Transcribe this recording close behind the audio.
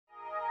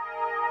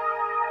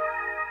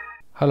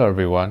Hello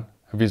everyone,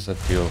 Vincent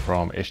Phil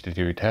from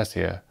HDTV Test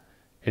here.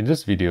 In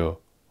this video,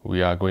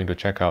 we are going to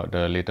check out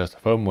the latest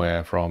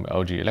firmware from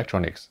LG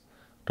Electronics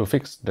to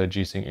fix the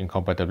G-Sync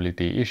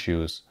incompatibility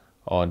issues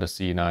on the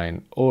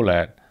C9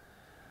 OLED.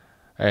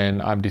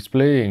 And I'm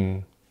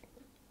displaying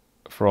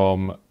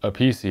from a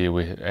PC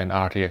with an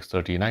RTX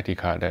 3090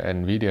 card that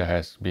Nvidia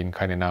has been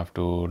kind enough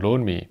to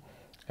loan me.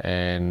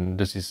 And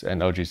this is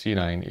an LG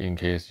C9 in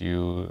case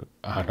you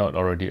are not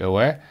already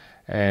aware.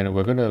 And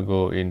we're going to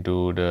go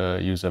into the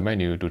user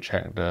menu to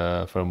check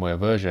the firmware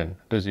version.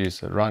 This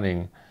is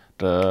running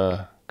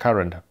the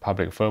current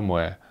public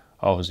firmware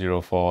of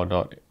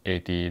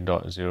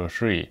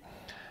 04.80.03.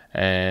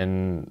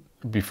 And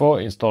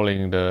before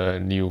installing the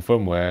new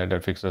firmware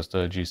that fixes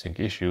the G-Sync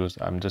issues,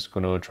 I'm just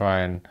going to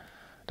try and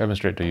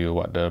demonstrate to you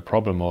what the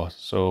problem was.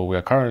 So we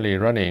are currently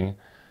running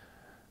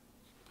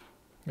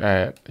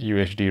at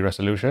UHD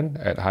resolution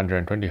at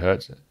 120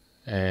 Hz.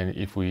 And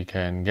if we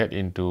can get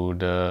into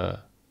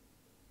the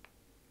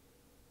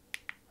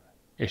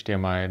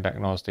HDMI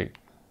diagnostic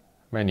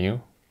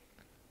menu,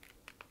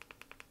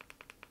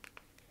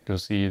 you'll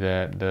see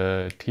that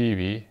the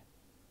TV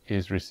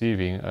is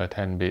receiving a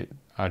 10-bit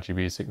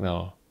RGB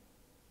signal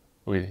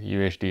with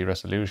UHD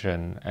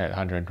resolution at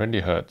 120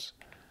 Hz,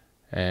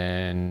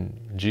 and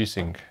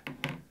G-Sync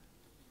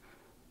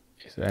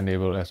is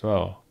enabled as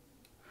well.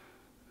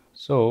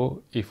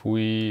 So if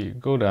we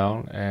go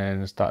down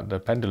and start the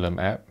Pendulum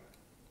app,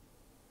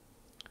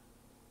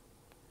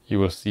 you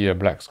will see a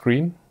black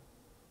screen.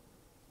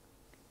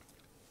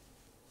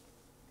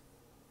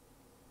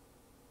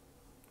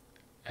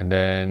 And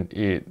then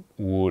it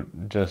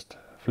would just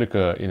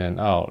flicker in and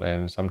out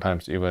and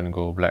sometimes even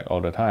go black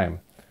all the time.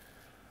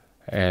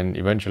 And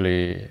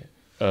eventually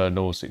a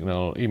no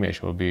signal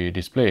image will be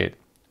displayed.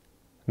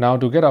 Now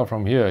to get out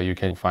from here, you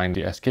can find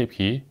the escape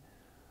key,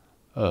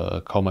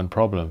 a common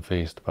problem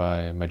faced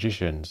by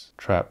magicians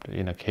trapped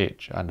in a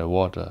cage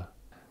underwater.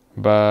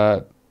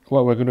 But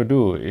what we're going to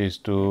do is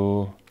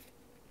to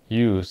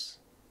use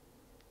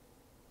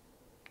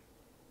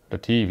the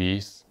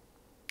TV's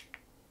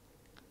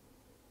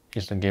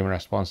instant game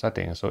response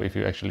setting. So if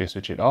you actually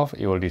switch it off,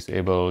 it will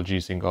disable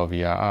G-Sync or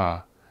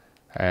VRR,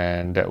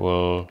 and that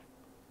will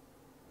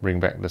bring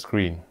back the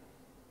screen,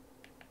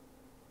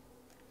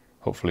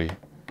 hopefully.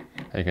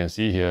 And you can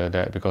see here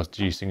that because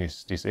G-Sync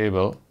is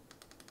disabled,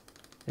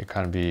 it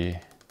can't be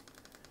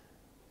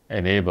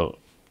enabled.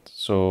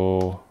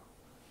 So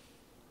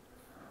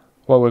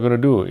what we're going to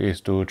do is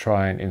to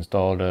try and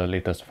install the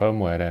latest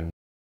firmware then.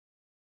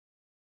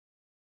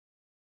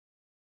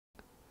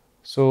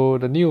 So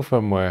the new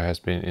firmware has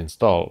been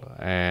installed,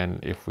 and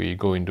if we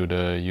go into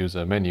the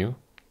user menu,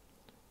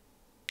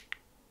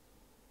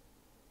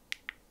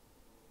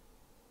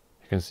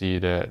 you can see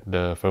that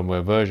the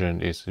firmware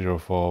version is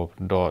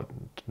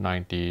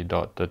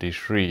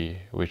 04.90.33,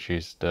 which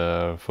is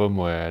the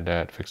firmware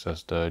that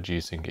fixes the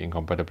G-Sync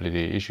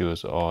incompatibility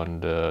issues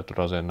on the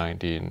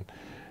 2019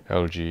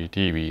 LG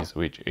TVs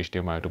which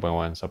HDMI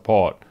 2.1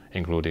 support,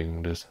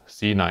 including this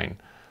C9.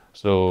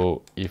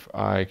 So if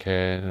I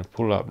can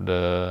pull up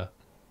the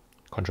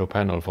control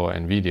panel for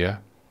Nvidia,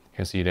 you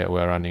can see that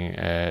we're running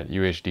at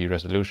UHD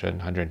resolution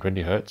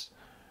 120 Hz.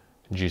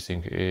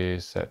 G-Sync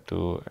is set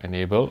to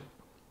enable.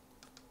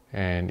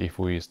 And if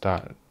we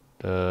start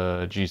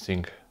the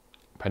G-Sync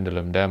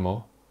Pendulum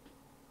demo,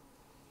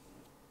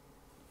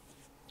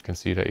 you can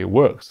see that it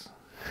works.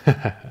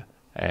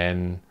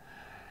 And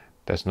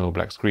there's no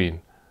black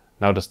screen.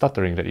 Now the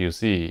stuttering that you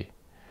see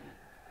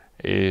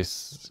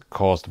is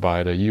caused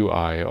by the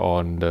UI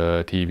on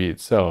the TV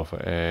itself,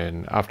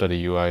 and after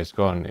the UI is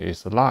gone,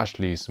 it's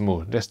largely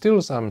smooth. There's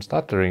still some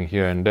stuttering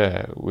here and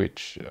there,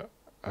 which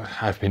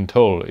I've been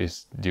told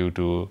is due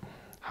to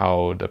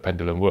how the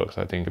pendulum works.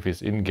 I think if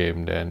it's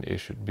in-game, then it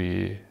should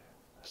be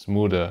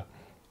smoother.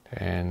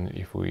 And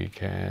if we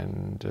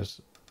can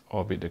just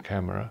orbit the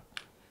camera,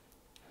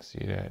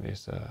 see that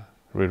it's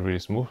really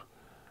smooth.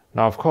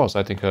 Now, of course,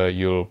 I think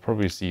you'll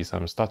probably see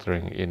some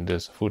stuttering in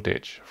this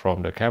footage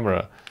from the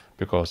camera,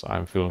 because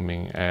I'm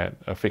filming at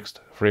a fixed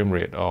frame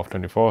rate of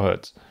 24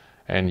 Hz,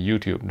 and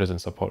YouTube doesn't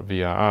support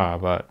VRR,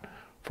 but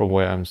from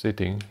where I'm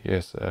sitting,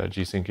 yes,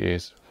 G-Sync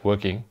is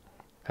working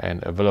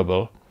and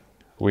available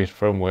with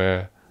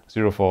firmware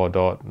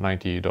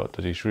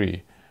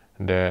 04.90.33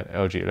 that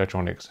LG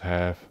Electronics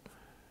have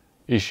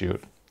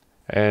issued.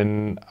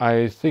 And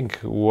I think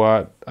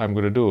what I'm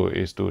going to do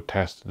is to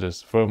test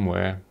this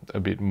firmware a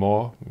bit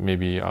more.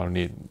 Maybe I'll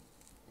need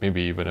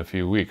even a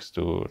few weeks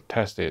to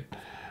test it,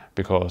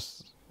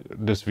 because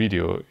this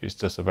video is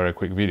just a very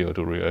quick video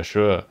to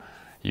reassure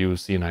you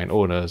C9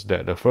 owners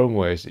that the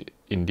firmware is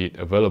indeed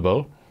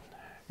available.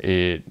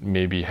 It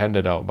may be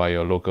handed out by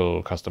your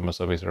local customer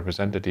service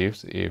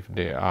representatives if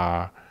they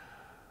are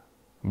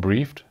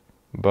briefed,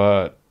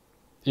 but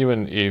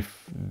even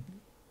if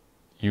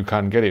you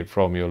can't get it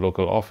from your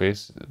local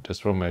office, this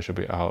firmware should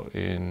be out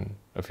in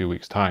a few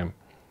weeks' time.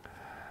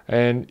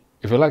 And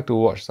if you'd like to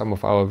watch some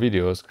of our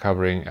videos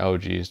covering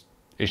LG's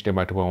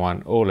HDMI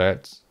 2.1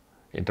 OLEDs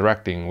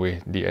interacting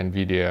with the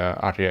Nvidia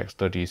RTX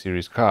 30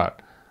 series card,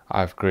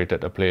 I've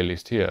created a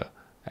playlist here.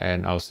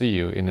 and I'll see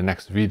you in the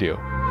next video.